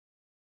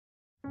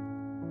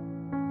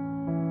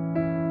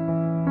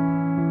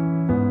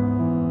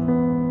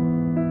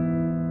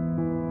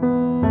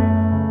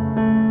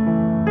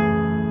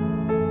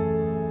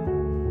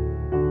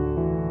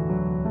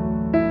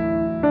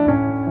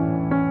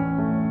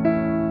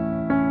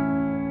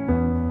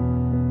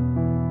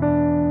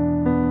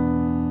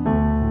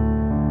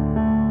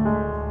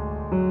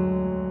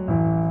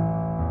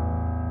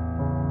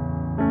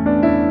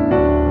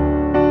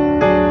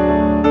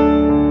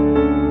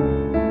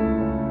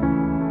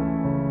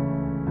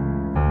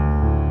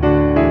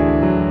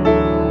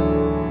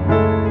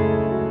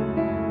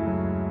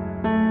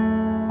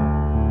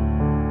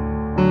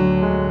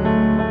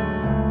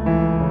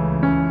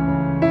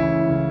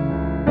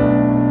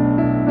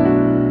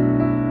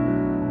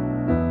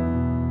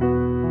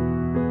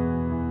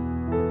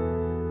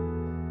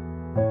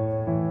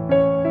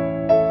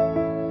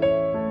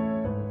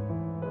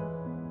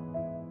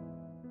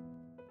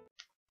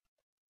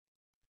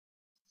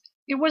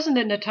wasn't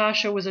that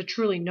Natasha was a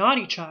truly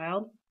naughty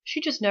child.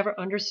 She just never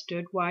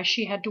understood why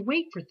she had to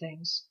wait for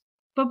things.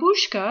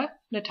 Babushka,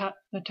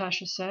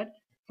 Natasha said,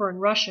 for in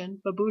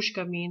Russian,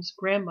 babushka means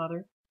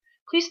grandmother.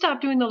 Please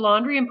stop doing the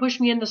laundry and push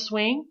me in the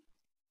swing.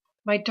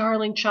 My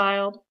darling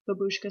child,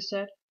 Babushka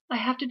said, I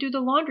have to do the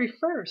laundry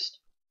first.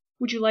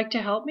 Would you like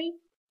to help me?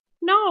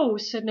 No,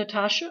 said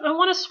Natasha, I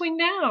want to swing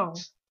now.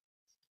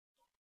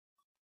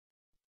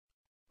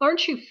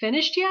 Aren't you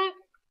finished yet?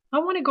 I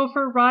want to go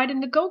for a ride in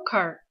the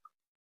go-kart.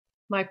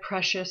 My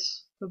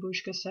precious,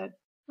 Babushka said,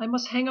 I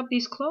must hang up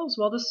these clothes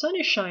while the sun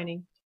is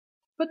shining.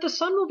 But the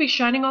sun will be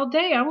shining all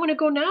day. I want to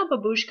go now,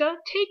 Babushka.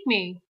 Take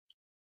me.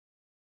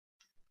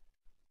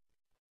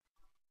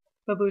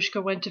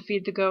 Babushka went to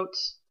feed the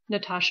goats.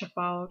 Natasha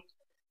followed.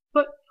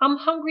 But I'm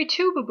hungry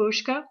too,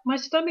 Babushka. My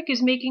stomach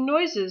is making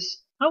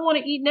noises. I want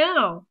to eat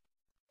now.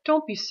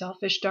 Don't be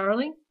selfish,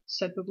 darling,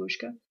 said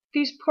Babushka.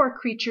 These poor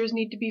creatures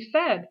need to be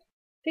fed.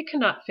 They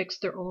cannot fix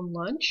their own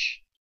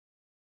lunch.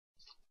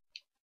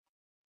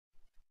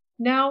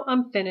 Now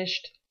I'm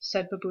finished,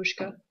 said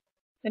Babushka.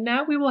 And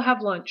now we will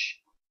have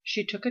lunch.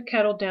 She took a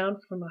kettle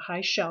down from a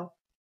high shelf.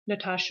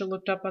 Natasha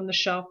looked up on the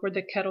shelf where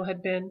the kettle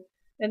had been,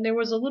 and there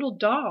was a little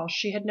doll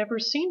she had never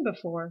seen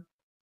before.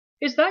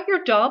 Is that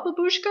your doll,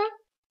 Babushka?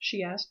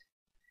 She asked.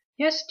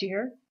 Yes,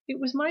 dear. It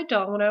was my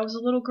doll when I was a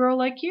little girl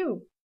like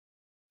you.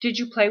 Did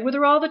you play with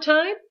her all the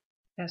time?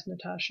 Asked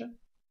Natasha.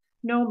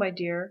 No, my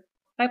dear.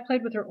 I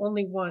played with her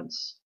only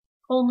once.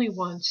 Only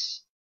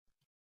once.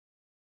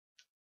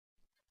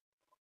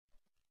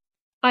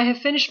 I have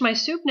finished my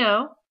soup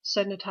now,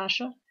 said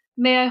Natasha.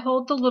 May I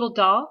hold the little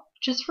doll,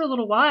 just for a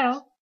little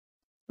while?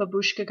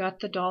 Babushka got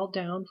the doll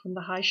down from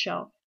the high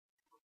shelf.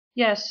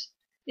 Yes,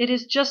 it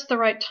is just the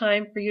right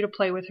time for you to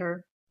play with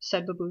her,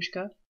 said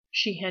Babushka.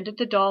 She handed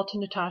the doll to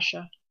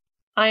Natasha.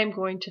 I am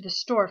going to the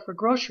store for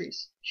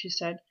groceries, she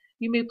said.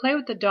 You may play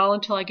with the doll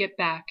until I get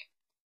back.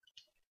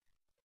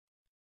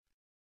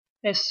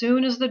 As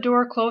soon as the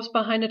door closed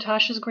behind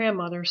Natasha's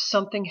grandmother,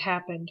 something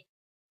happened.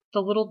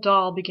 The little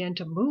doll began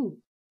to move.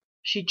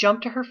 She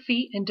jumped to her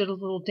feet and did a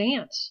little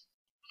dance.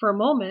 For a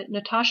moment,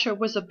 Natasha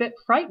was a bit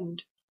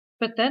frightened,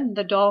 but then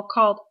the doll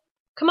called,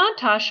 Come on,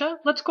 Tasha,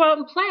 let's go out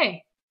and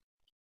play.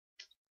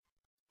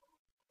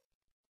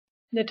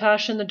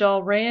 Natasha and the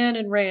doll ran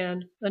and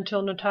ran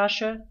until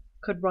Natasha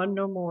could run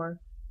no more.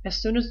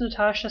 As soon as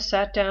Natasha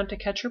sat down to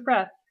catch her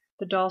breath,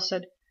 the doll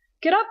said,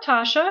 Get up,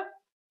 Tasha.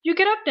 You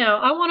get up now.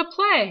 I want to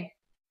play.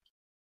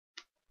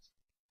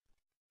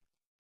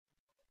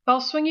 I'll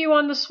swing you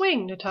on the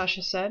swing,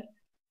 Natasha said.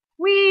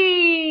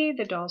 Whee!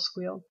 The doll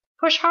squealed.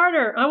 Push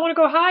harder. I want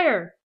to go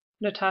higher.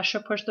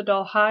 Natasha pushed the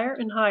doll higher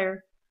and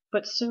higher,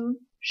 but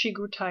soon she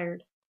grew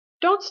tired.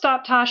 Don't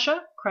stop,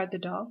 Tasha, cried the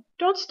doll.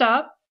 Don't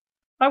stop.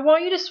 I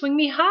want you to swing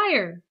me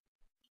higher.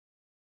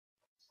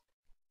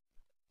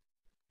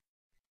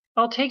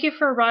 I'll take you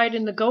for a ride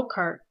in the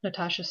go-kart,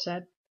 Natasha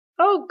said.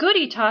 Oh,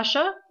 goody,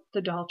 Tasha,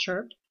 the doll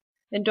chirped.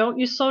 And don't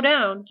you slow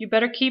down. You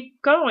better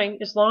keep going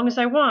as long as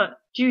I want.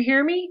 Do you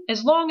hear me?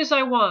 As long as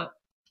I want.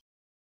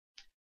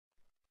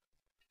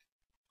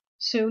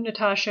 Soon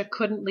Natasha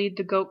couldn't lead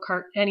the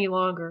go-kart any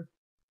longer.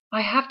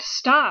 I have to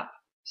stop,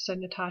 said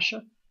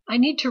Natasha. I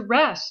need to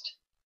rest.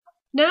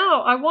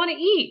 Now, I want to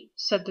eat,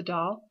 said the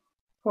doll.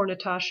 Poor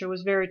Natasha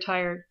was very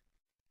tired,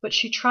 but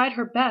she tried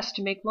her best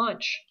to make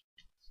lunch.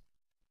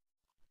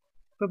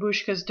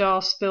 Babushka's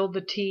doll spilled the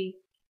tea.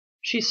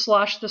 She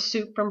sloshed the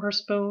soup from her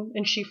spoon,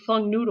 and she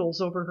flung noodles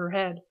over her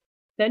head.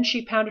 Then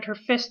she pounded her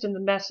fist in the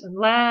mess and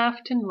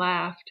laughed and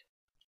laughed.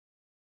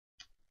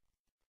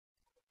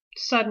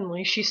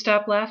 Suddenly she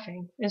stopped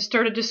laughing and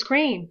started to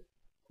scream.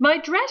 My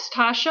dress,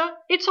 Tasha!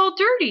 It's all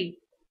dirty!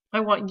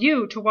 I want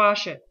you to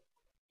wash it.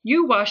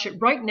 You wash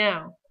it right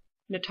now.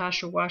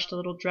 Natasha washed the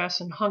little dress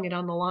and hung it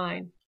on the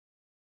line.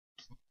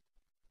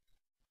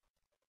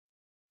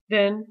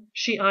 Then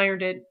she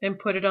ironed it and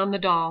put it on the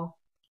doll.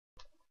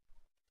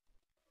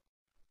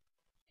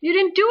 You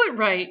didn't do it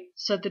right,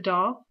 said the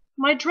doll.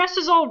 My dress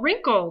is all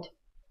wrinkled.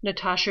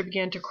 Natasha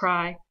began to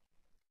cry.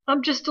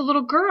 I'm just a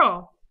little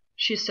girl,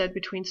 she said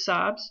between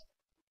sobs.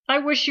 I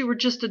wish you were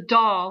just a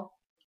doll.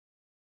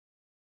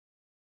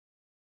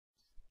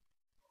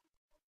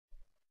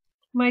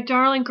 My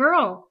darling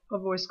girl, a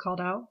voice called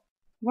out.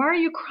 Why are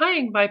you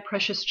crying, my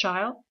precious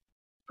child?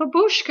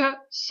 Babushka,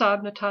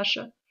 sobbed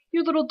Natasha.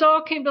 Your little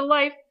doll came to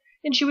life,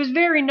 and she was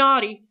very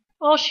naughty.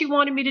 All she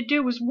wanted me to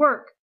do was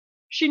work.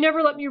 She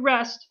never let me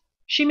rest.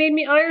 She made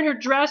me iron her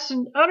dress,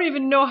 and I don't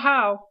even know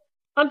how.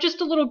 I'm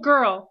just a little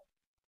girl.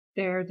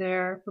 There,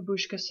 there,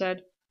 Babushka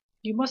said.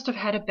 You must have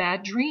had a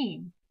bad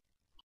dream.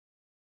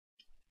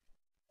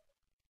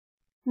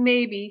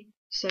 Maybe,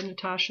 said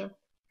Natasha.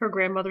 Her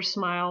grandmother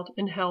smiled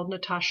and held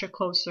Natasha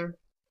closer.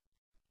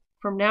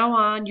 From now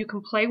on, you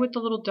can play with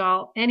the little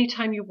doll any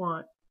time you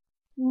want.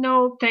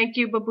 No, thank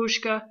you,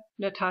 Babushka,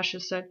 Natasha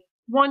said.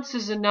 Once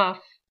is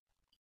enough.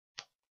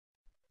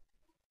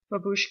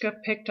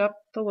 Babushka picked up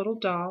the little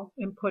doll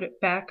and put it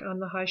back on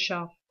the high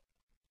shelf.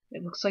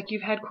 It looks like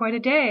you've had quite a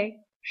day,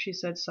 she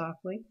said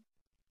softly.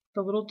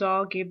 The little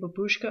doll gave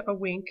Babushka a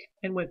wink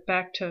and went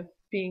back to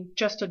being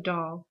just a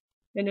doll,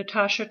 and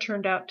Natasha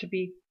turned out to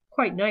be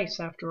quite nice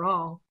after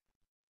all.